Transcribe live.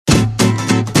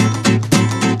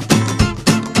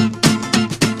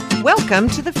Welcome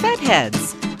to the Fed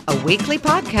Heads, a weekly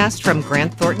podcast from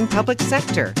Grant Thornton Public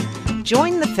Sector.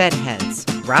 Join the Fed Heads,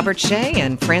 Robert Shea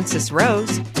and Francis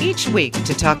Rose, each week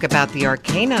to talk about the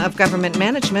arcana of government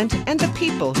management and the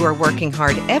people who are working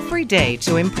hard every day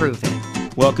to improve it.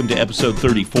 Welcome to episode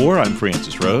 34. I'm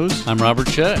Francis Rose. I'm Robert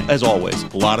Shea. As always,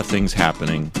 a lot of things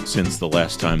happening since the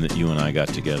last time that you and I got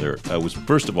together.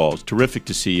 First of all, it was terrific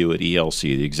to see you at ELC,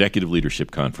 the Executive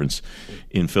Leadership Conference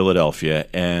in Philadelphia,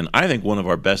 and I think one of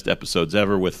our best episodes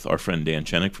ever with our friend Dan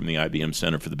Chenick from the IBM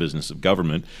Center for the Business of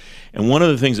Government. And one of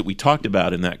the things that we talked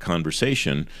about in that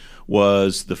conversation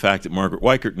was the fact that Margaret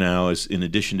Weichert now is, in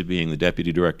addition to being the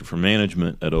Deputy Director for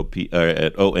Management at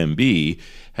OMB,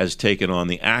 has taken on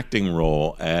the acting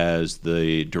role as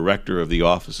the Director of the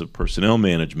Office of Personnel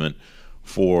Management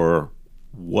for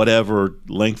whatever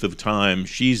length of time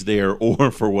she's there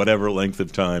or for whatever length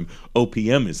of time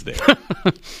OPM is there.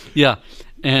 Yeah,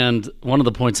 and one of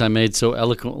the points I made so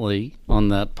eloquently on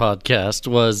that podcast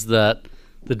was that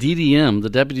the DDM, the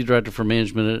Deputy Director for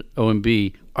Management at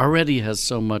OMB, already has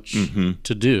so much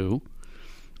to do,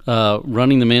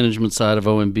 running the management side of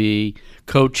OMB,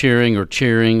 co-chairing or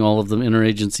chairing all of the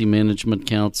interagency management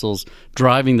councils,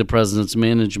 driving the president's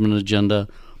management agenda.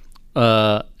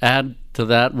 Add to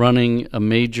that running a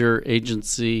major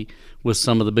agency with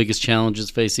some of the biggest challenges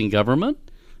facing government.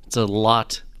 It's a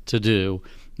lot to do.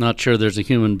 Not sure there's a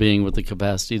human being with the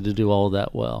capacity to do all of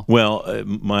that well. Well,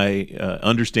 my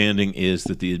understanding is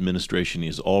that the administration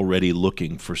is already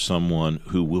looking for someone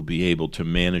who will be able to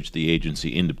manage the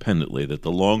agency independently, that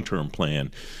the long-term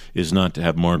plan is not to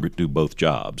have Margaret do both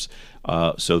jobs.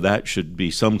 So that should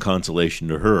be some consolation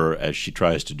to her as she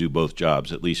tries to do both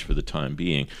jobs, at least for the time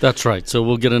being. That's right. So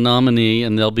we'll get a nominee,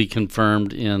 and they'll be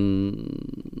confirmed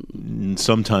in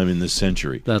sometime in this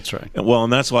century. That's right. Well,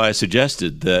 and that's why I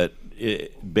suggested that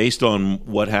based on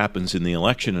what happens in the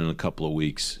election in a couple of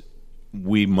weeks,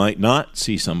 we might not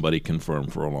see somebody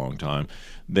confirmed for a long time.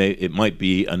 It might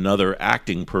be another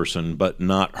acting person, but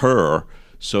not her,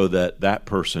 so that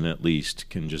person at least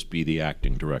can just be the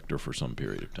acting director for some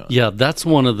period of time. Yeah, that's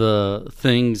one of the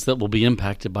things that will be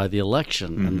impacted by the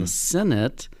election. Mm-hmm. And the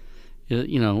Senate,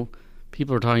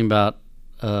 people are talking about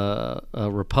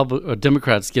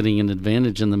Democrats getting an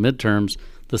advantage in the midterms.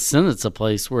 The Senate's a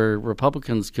place where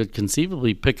Republicans could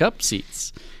conceivably pick up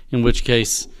seats, in which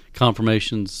case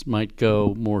confirmations might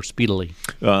go more speedily.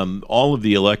 All of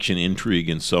the election intrigue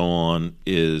and so on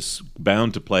is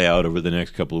bound to play out over the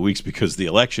next couple of weeks because the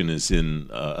election is in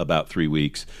about 3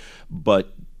 weeks.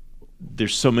 But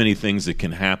there's so many things that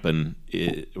can happen.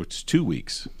 It's 2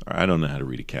 weeks. I don't know how to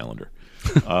read a calendar.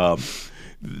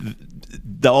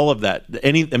 All of that,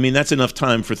 that's enough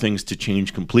time for things to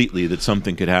change completely, that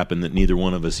something could happen that neither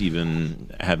one of us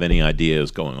even have any idea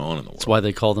is going on in the world. That's why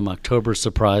they call them October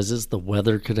surprises. The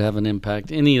weather could have an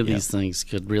impact. Any of these things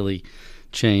could really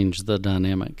change the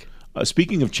dynamic.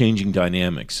 Speaking of changing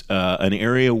dynamics, an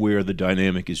area where the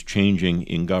dynamic is changing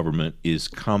in government is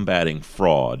combating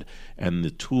fraud and the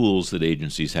tools that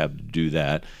agencies have to do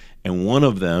that. And one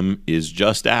of them is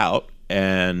just out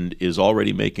and is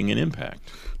already making an impact.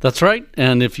 That's right.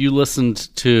 And if you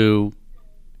listened to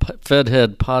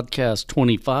FedHead Podcast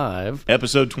 25...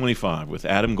 Episode 25 with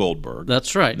Adam Goldberg.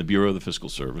 That's right. The Bureau of the Fiscal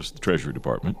Service, the Treasury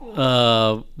Department.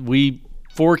 We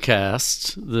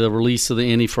forecast the release of the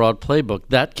Anti-Fraud Playbook.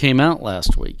 That came out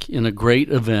last week in a great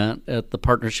event at the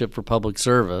Partnership for Public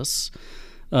Service.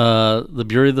 The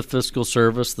Bureau of the Fiscal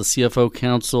Service, the CFO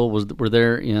Council were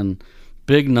there in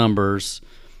big numbers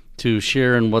to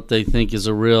share in what they think is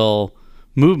a real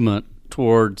movement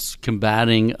towards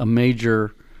combating a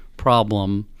major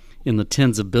problem in the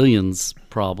tens of billions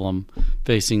problem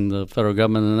facing the federal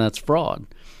government, and that's fraud.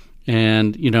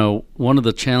 And, one of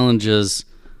the challenges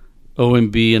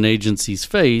OMB and agencies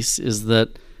face is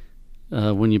that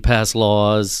when you pass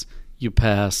laws, you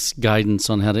pass guidance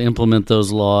on how to implement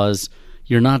those laws,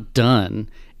 you're not done.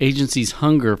 Agencies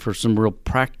hunger for some real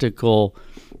practical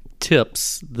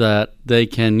tips that they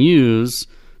can use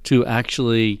to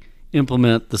actually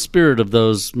implement the spirit of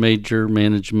those major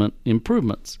management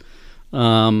improvements.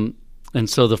 And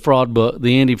so the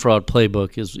Anti-Fraud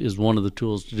Playbook is one of the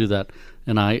tools to do that.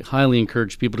 And I highly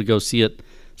encourage people to go see it,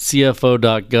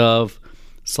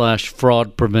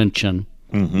 cfo.gov/fraud prevention.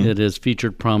 Mm-hmm. It is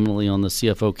featured prominently on the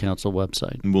CFO Council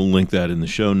website. We'll link that in the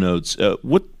show notes.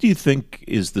 What do you think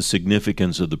is the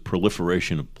significance of the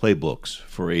proliferation of playbooks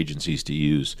for agencies to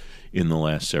use in the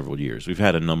last several years? We've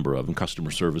had a number of them, Customer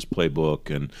Service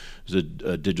Playbook, and there's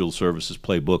a Digital Services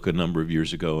Playbook a number of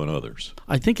years ago, and others.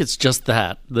 I think it's just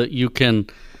that you can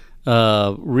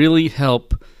really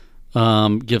help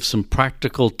give some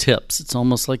practical tips. It's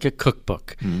almost like a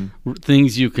cookbook.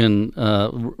 Things you can,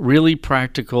 really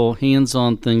practical,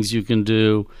 hands-on things you can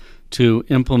do to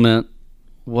implement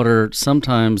what are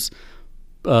sometimes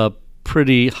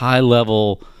pretty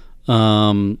high-level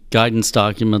guidance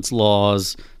documents,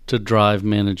 laws to drive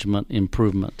management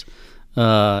improvement.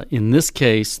 In this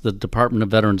case, the Department of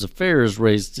Veterans Affairs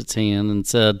raised its hand and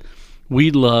said,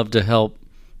 we'd love to help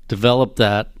develop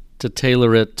that, to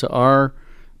tailor it to our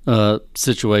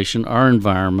situation, our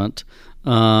environment,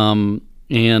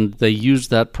 and they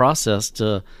used that process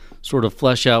to sort of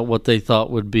flesh out what they thought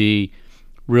would be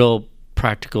real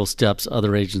practical steps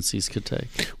other agencies could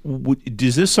take.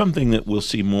 Is this something that we'll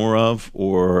see more of,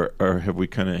 or have we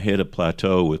kind of hit a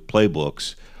plateau with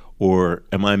playbooks, or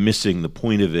am I missing the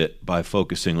point of it by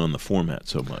focusing on the format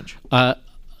so much?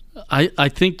 I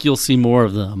think you'll see more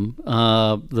of them.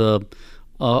 The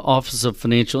Office of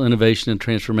Financial Innovation and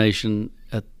Transformation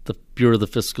at the Bureau of the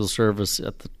Fiscal Service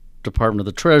at the Department of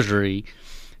the Treasury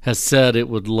has said it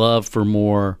would love for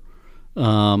more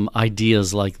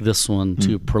ideas like this one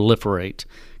to proliferate,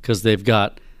 because they've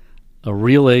got a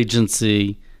real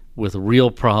agency with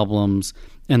real problems,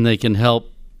 and they can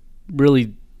help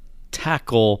really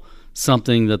tackle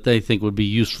something that they think would be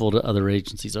useful to other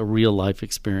agencies, a real life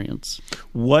experience.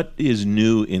 What is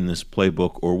new in this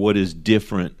playbook, or what is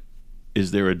different?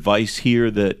 Is there advice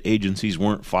here that agencies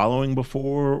weren't following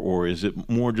before, or is it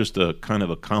more just a kind of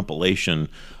a compilation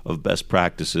of best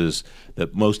practices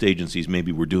that most agencies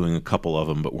maybe were doing a couple of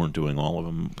them but weren't doing all of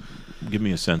them? Give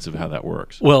me a sense of how that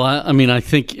works. Well, I mean, I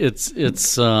think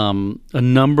it's a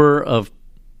number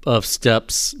of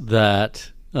steps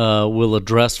that will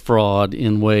address fraud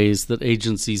in ways that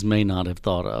agencies may not have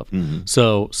thought of.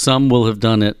 So some will have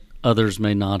done it, others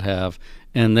may not have,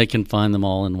 and they can find them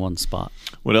all in one spot.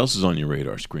 What else is on your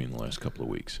radar screen the last couple of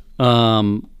weeks?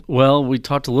 Well, we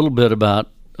talked a little bit about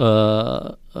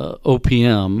OPM,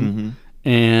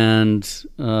 and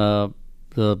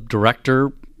the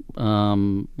director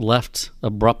left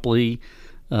abruptly.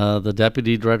 The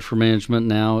deputy director for management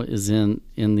now is in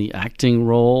the acting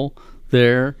role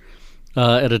there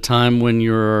at a time when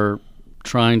you're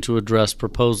trying to address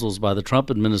proposals by the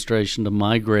Trump administration to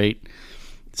migrate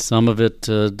some of it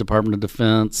to Department of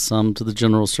Defense, some to the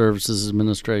General Services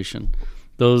Administration.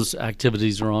 Those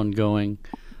activities are ongoing.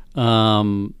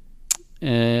 And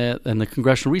the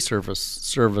Congressional Research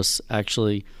Service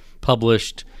actually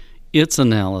published its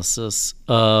analysis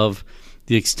of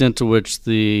the extent to which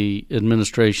the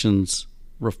administration's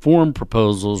reform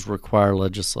proposals require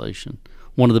legislation.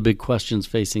 One of the big questions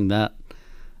facing that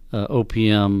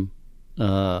OPM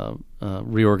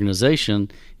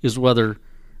reorganization is whether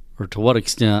or to what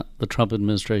extent the Trump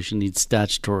administration needs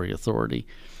statutory authority.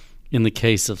 In the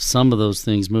case of some of those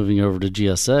things moving over to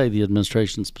GSA, the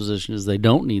administration's position is they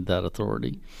don't need that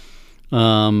authority.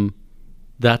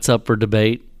 That's up for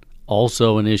debate.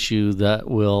 Also an issue that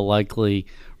will likely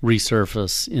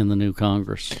resurface in the new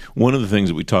Congress. One of the things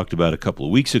that we talked about a couple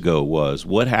of weeks ago was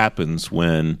what happens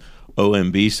when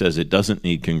OMB says it doesn't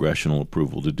need congressional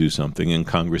approval to do something, and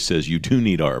Congress says you do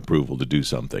need our approval to do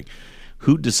something.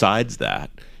 Who decides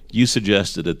that? You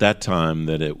suggested at that time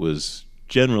that it was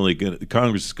generally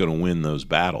Congress is going to win those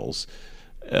battles.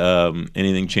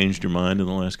 Anything changed your mind in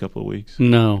the last couple of weeks?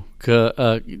 No.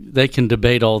 They can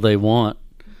debate all they want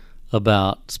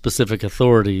about specific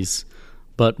authorities,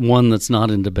 but one that's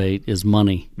not in debate is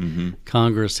money.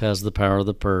 Congress has the power of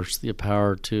the purse, the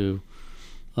power to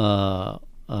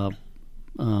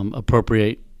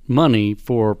appropriate money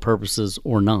for purposes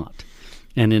or not.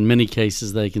 And in many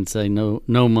cases, they can say no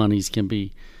monies can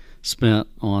be spent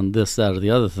on this, that, or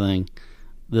the other thing.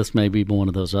 This may be one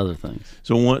of those other things.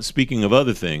 So speaking of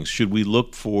other things, should we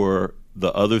look for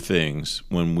the other things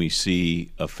when we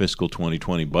see a fiscal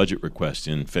 2020 budget request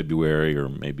in February or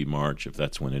maybe March, if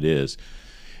that's when it is?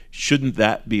 Shouldn't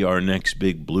that be our next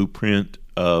big blueprint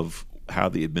of how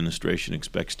the administration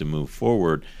expects to move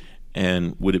forward?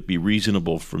 And would it be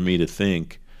reasonable for me to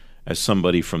think, as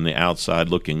somebody from the outside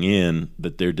looking in,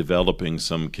 that they're developing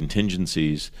some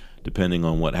contingencies depending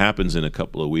on what happens in a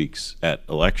couple of weeks at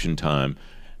election time,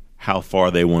 how far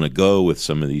they want to go with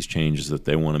some of these changes that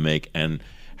they want to make, and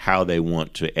how they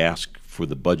want to ask for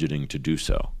the budgeting to do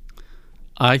so?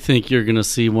 I think you're going to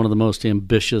see one of the most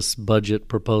ambitious budget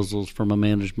proposals from a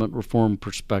management reform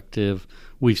perspective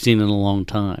we've seen in a long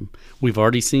time. We've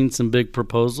already seen some big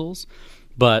proposals,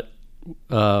 but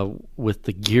with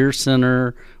the Gear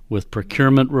Center, with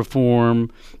procurement reform,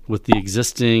 with the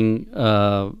existing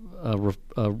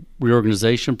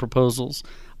reorganization proposals,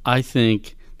 I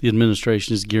think the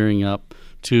administration is gearing up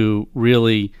to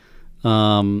really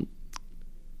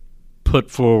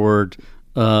put forward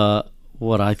a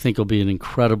what I think will be an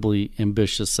incredibly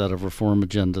ambitious set of reform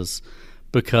agendas,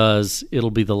 because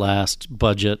it'll be the last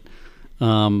budget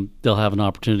they'll have an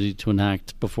opportunity to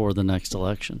enact before the next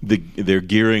election. They're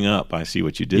gearing up. I see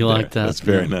what you did You there. like that? That's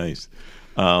very nice.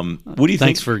 What do you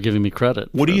Thanks think? for giving me credit.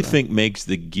 What do for you that. think makes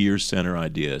the Gear Center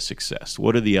idea a success?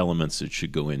 What are the elements that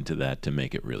should go into that to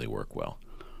make it really work well?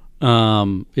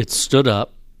 It stood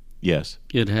up. Yes,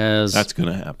 It has that's going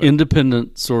to happen.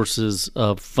 independent sources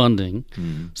of funding.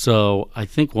 Mm-hmm. So I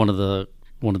think one of the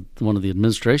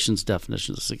administration's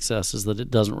definitions of success is that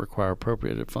it doesn't require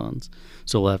appropriated funds.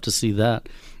 So we'll have to see that,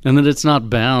 and that it's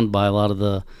not bound by a lot of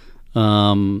the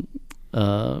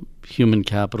human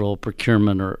capital,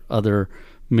 procurement, or other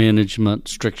management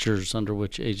strictures under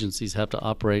which agencies have to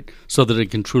operate, so that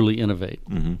it can truly innovate.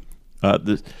 Mm-hmm.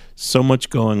 There's so much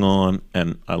going on,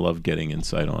 and I love getting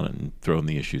insight on it and throwing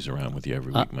the issues around with you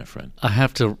every week, my friend. I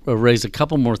have to raise a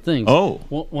couple more things. Oh.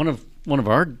 One of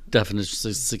our definitions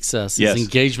of success Yes. is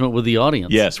engagement with the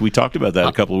audience. Yes, we talked about that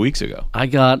a couple of weeks ago. I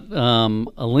got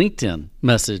a LinkedIn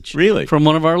message Really? from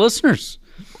one of our listeners,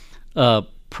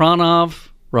 Pranav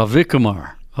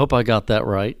Ravikumar. Hope I got that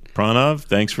right. Pranav,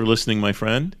 thanks for listening, my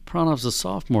friend. Pranav's a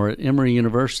sophomore at Emory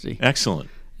University, Excellent.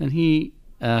 and he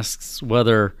asks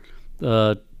whether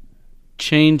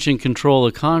change in control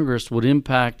of Congress would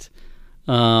impact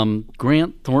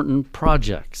Grant Thornton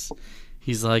projects.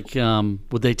 He's like,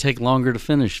 would they take longer to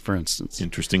finish, for instance?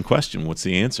 Interesting question. What's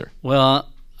the answer? Well,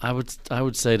 I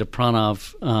would say to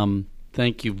Pranav,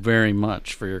 thank you very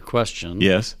much for your question.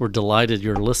 Yes. We're delighted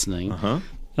you're listening. Uh-huh.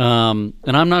 And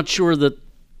I'm not sure that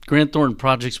Grant Thornton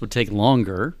projects would take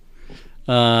longer,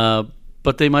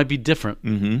 but they might be different,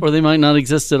 or they might not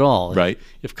exist at all. Right.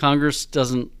 If Congress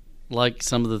doesn't like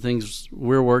some of the things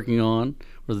we're working on,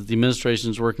 or that the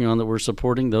administration's working on that we're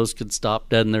supporting, those could stop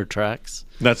dead in their tracks.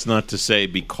 That's not to say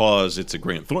because it's a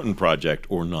Grant Thornton project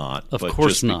or not, Of but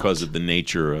course just not. because of the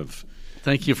nature of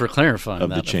Thank you for clarifying Of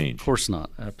the that. change. Of course not.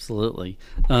 Absolutely.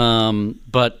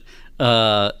 But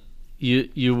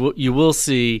you will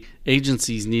see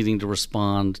agencies needing to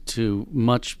respond to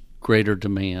much greater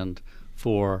demand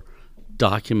for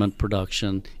document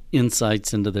production,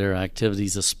 insights into their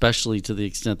activities, especially to the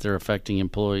extent they're affecting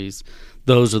employees.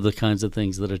 Those are the kinds of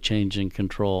things that a change in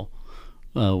control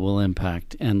will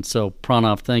impact. And so,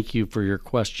 Pranav, thank you for your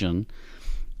question.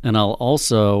 And I'll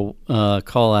also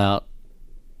call out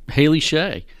Haley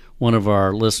Shea, one of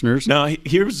our listeners. Now,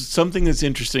 here's something that's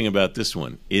interesting about this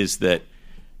one is that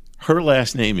her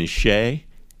last name is Shea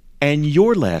and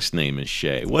your last name is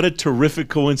Shea. What a terrific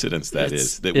coincidence that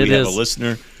is, that we have a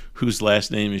listener whose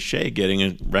last name is Shea getting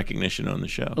a recognition on the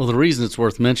show. Well, the reason it's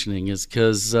worth mentioning is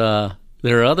because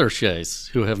there are other Shays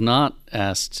who have not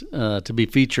asked to be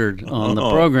featured on the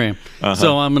program.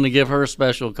 So I'm going to give her a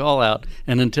special call out.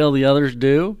 And until the others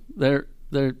do, they're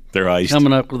iced.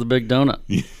 coming up with a big donut.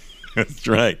 That's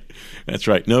right. That's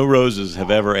right. No roses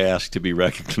have ever asked to be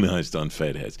recognized on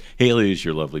Fedheads. Haley is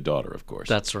your lovely daughter, of course.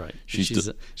 That's right. She's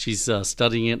She's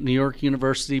studying at New York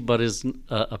University, but is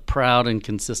a proud and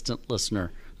consistent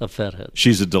listener of Fedheads.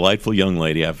 She's a delightful young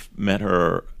lady. I've met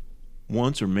her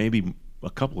once or maybe a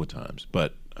couple of times,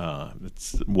 but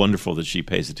it's wonderful that she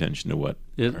pays attention to what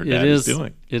her dad is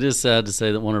doing. It is sad to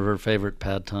say that one of her favorite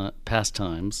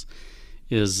pastimes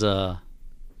is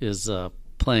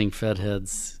playing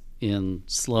Fedheads in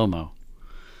slow-mo.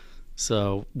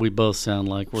 So we both sound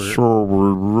like we're... So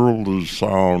we really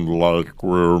sound like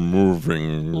we're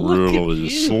moving really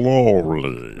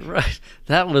slowly. Right.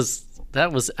 That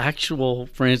was actual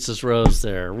Francis Rose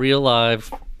there. Real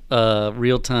live,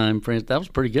 real-time Francis. That was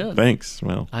pretty good. Thanks.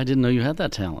 Well, I didn't know you had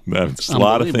that talent. that's a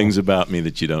lot of things about me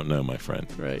that you don't know, my friend.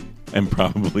 Right. And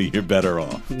probably you're better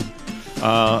off.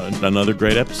 Another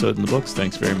great episode in the books.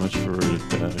 Thanks very much for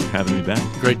having me back.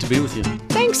 Great to be with you.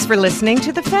 Thanks for listening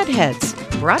to The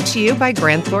Fedheads, brought to you by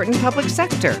Grant Thornton Public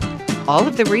Sector. All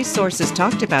of the resources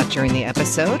talked about during the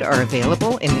episode are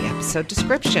available in the episode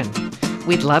description.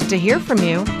 We'd love to hear from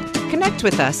you. Connect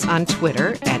with us on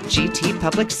Twitter at GT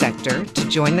Public Sector to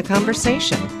join the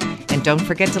conversation. And don't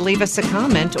forget to leave us a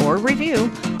comment or review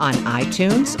on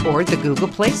iTunes or the Google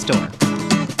Play Store.